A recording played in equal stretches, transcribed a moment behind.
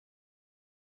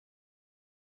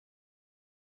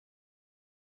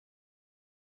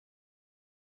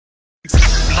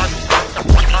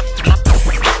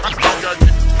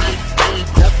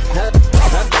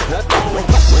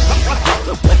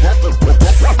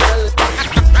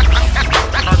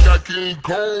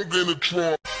Kong in the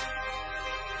trunk.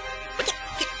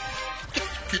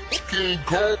 King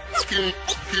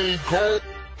Kong.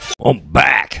 I'm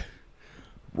back.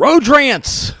 Road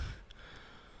Rants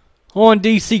on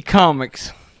DC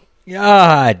Comics.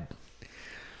 God.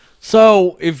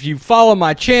 So, if you follow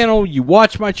my channel, you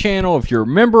watch my channel, if you're a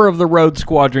member of the Rhodes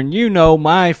Squadron, you know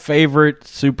my favorite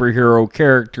superhero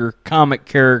character, comic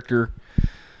character,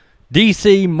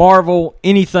 DC, Marvel,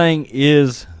 anything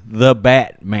is the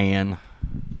Batman.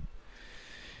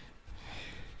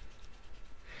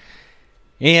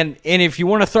 And if you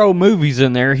want to throw movies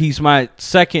in there, he's my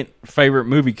second favorite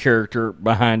movie character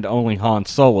behind only Han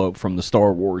Solo from the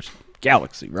Star Wars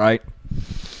galaxy, right?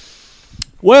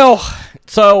 Well,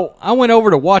 so I went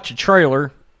over to watch a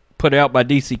trailer put out by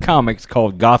DC Comics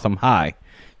called Gotham High.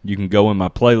 You can go in my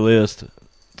playlist,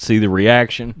 see the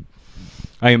reaction.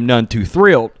 I am none too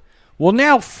thrilled. Well,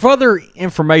 now further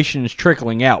information is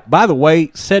trickling out. By the way,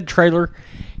 said trailer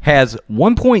has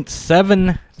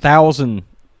 1.7 thousand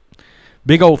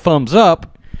big old thumbs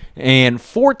up and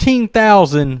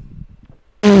 14,000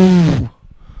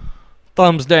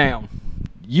 thumbs down.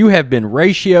 You have been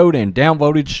ratioed and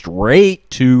downvoted straight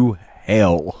to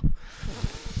hell.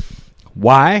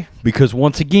 Why? Because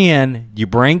once again, you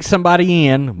bring somebody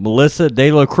in, Melissa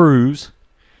De La Cruz,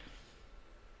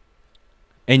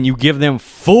 and you give them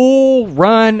full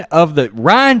run of the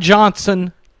Ryan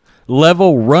Johnson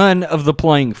level run of the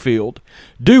playing field.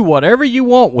 Do whatever you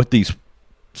want with these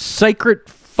sacred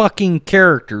fucking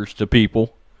characters to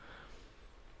people.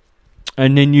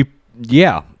 And then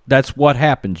that's what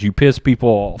happens. You piss people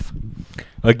off.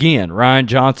 Again, Ryan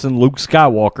Johnson, Luke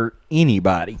Skywalker,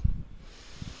 anybody.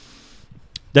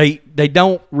 They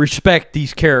don't respect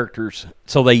these characters,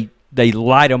 so they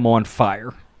light them on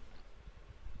fire.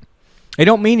 They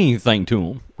don't mean anything to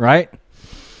them, right?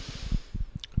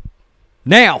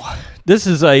 Now, this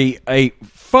is a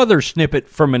further snippet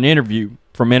from an interview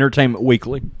from Entertainment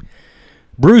Weekly.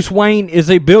 Bruce Wayne is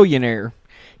a billionaire.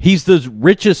 He's the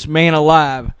richest man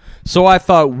alive. So I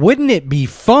thought, wouldn't it be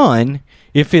fun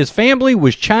if his family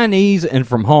was Chinese and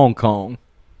from Hong Kong?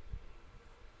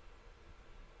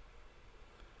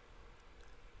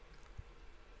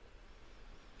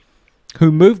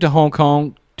 Who moved to Hong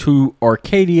Kong to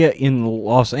Arcadia in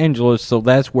Los Angeles, so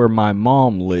that's where my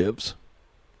mom lives.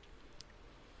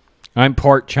 I'm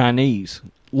part Chinese.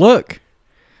 Look,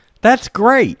 that's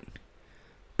great.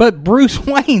 But Bruce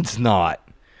Wayne's not.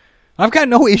 I've got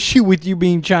no issue with you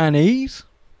being Chinese.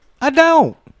 I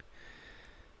don't.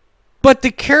 But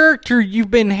the character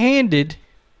you've been handed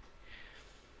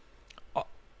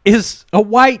is a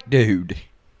white dude.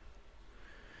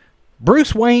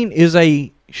 Bruce Wayne is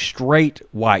a straight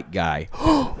white guy.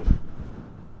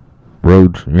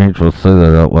 Rhodes, you ain't supposed to say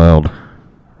that out loud.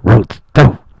 Rhodes,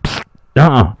 don't.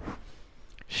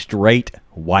 Straight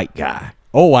white guy.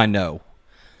 Oh, I know.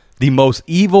 The most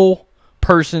evil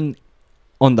person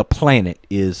on the planet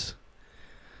is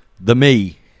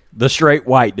the straight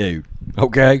white dude.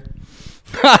 Okay?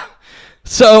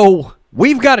 So,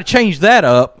 we've got to change that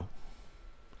up.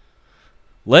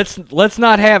 Let's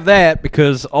not have that,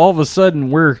 because all of a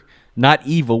sudden we're not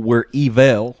evil, we're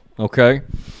evil. Okay?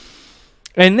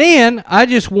 And then I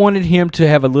just wanted him to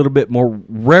have a little bit more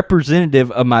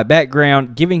representative of my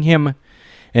background, giving him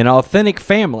an authentic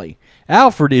family.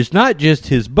 Alfred is not just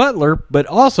his butler, but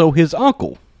also his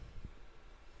uncle.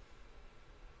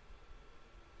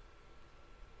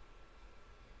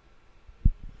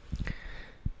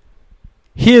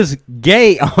 His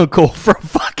gay uncle from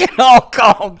fucking Hong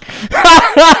Kong.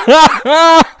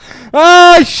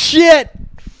 Oh, shit.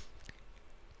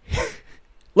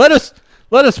 Let us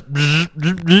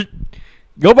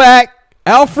go back.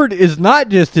 Alfred is not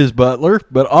just his butler,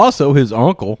 but also his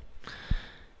uncle.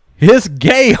 His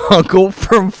gay uncle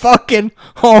from fucking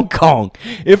Hong Kong.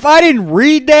 If I didn't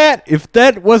read that, if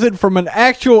that wasn't from an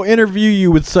actual interview,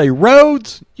 you would say,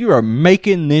 Rhodes, you are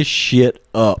making this shit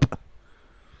up.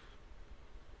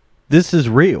 This is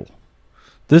real.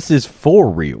 This is for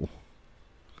real.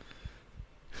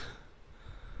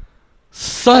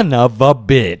 Son of a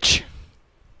bitch.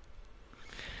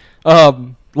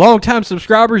 Long-time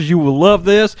subscribers, you will love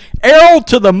this. Arrow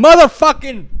to the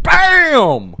motherfucking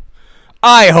BAM!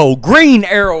 I-ho. Green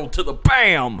arrow to the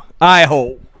BAM!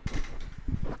 I-ho.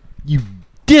 You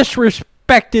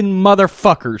disrespecting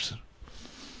motherfuckers.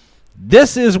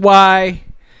 This is why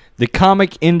the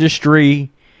comic industry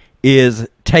is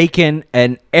taking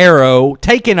an arrow,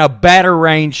 taking a batter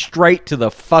range straight to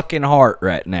the fucking heart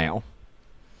right now.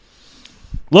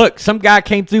 Look, some guy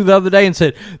came through the other day and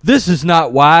said, this is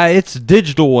not why, it's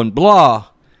digital and blah.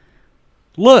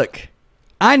 Look,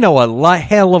 I know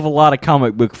hell of a lot of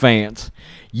comic book fans.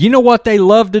 You know what they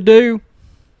love to do?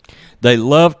 They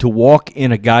love to walk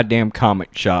in a goddamn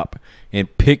comic shop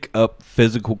and pick up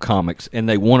physical comics, and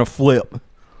they want to flip.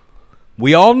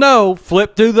 We all know,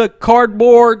 flip through the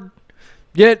cardboard,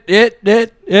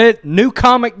 new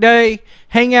comic day,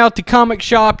 hang out the comic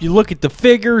shop, you look at the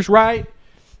figures, right?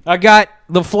 I got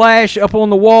the Flash up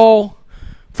on the wall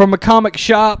from a comic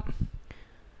shop.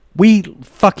 We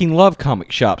fucking love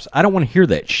comic shops. I don't want to hear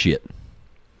that shit.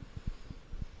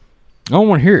 I don't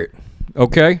want to hear it,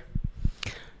 okay?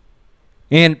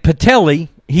 And Patelli,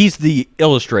 he's the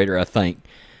illustrator, I think,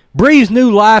 breathes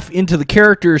new life into the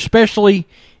character, especially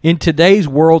in today's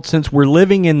world, since we're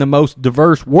living in the most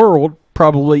diverse world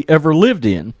probably ever lived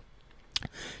in.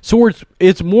 So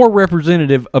it's more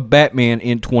representative of Batman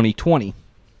in 2020.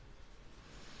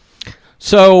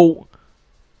 So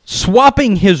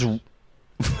swapping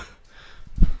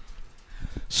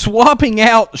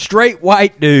out straight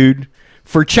white dude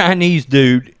for Chinese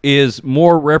dude is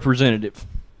more representative.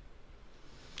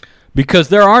 Because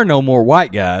there are no more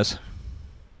white guys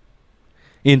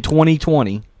in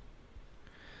 2020.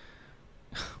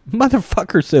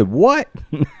 Motherfucker said what?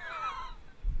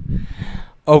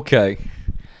 Okay.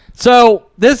 So,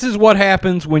 this is what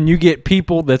happens when you get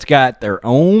people that's got their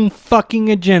own fucking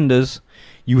agendas.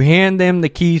 You hand them the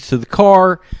keys to the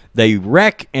car, they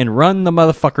wreck and run the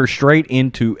motherfucker straight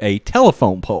into a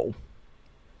telephone pole.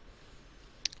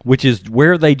 Which is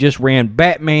where they just ran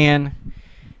Batman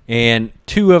and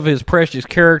two of his precious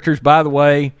characters. By the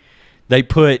way, they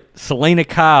put Selena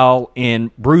Kyle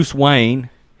in Bruce Wayne,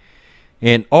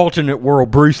 and alternate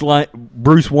world Bruce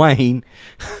Wayne,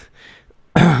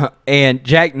 and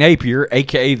Jack Napier,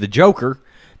 a.k.a. the Joker.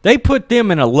 They put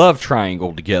them in a love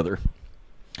triangle together.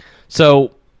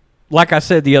 So, like I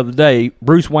said the other day,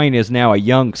 Bruce Wayne is now a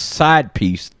young side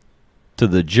piece to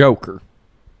the Joker.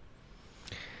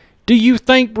 Do you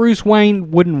think Bruce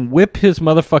Wayne wouldn't whip his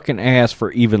motherfucking ass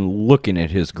for even looking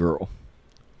at his girl?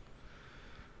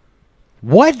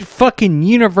 What fucking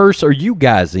universe are you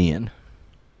guys in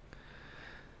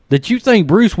that you think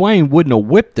Bruce Wayne wouldn't have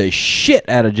whipped the shit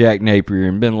out of Jack Napier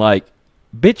and been like,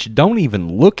 bitch, don't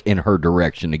even look in her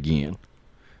direction again?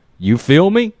 You feel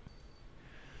me?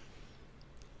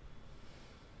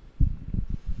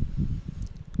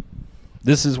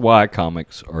 This is why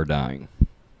comics are dying.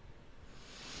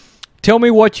 Tell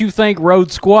me what you think,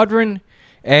 Rhodes Squadron,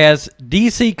 as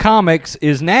DC Comics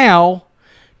is now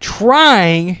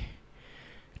trying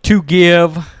to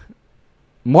give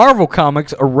Marvel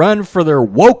Comics a run for their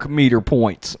woke meter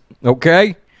points,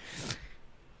 okay?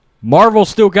 Marvel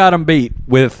still got them beat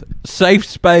with Safe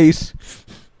Space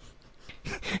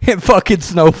and fucking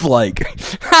Snowflake.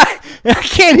 I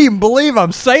can't even believe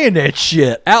I'm saying that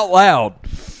shit out loud.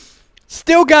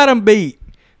 Still got them beat,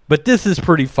 but this is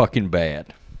pretty fucking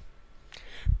bad.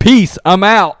 Peace. I'm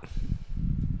out.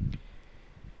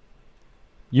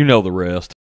 You know the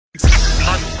rest.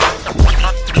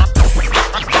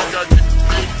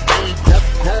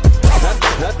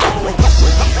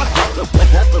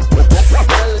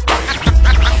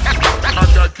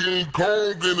 King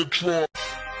Kong in the trunk.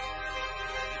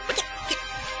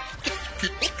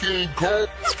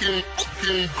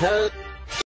 King Kong.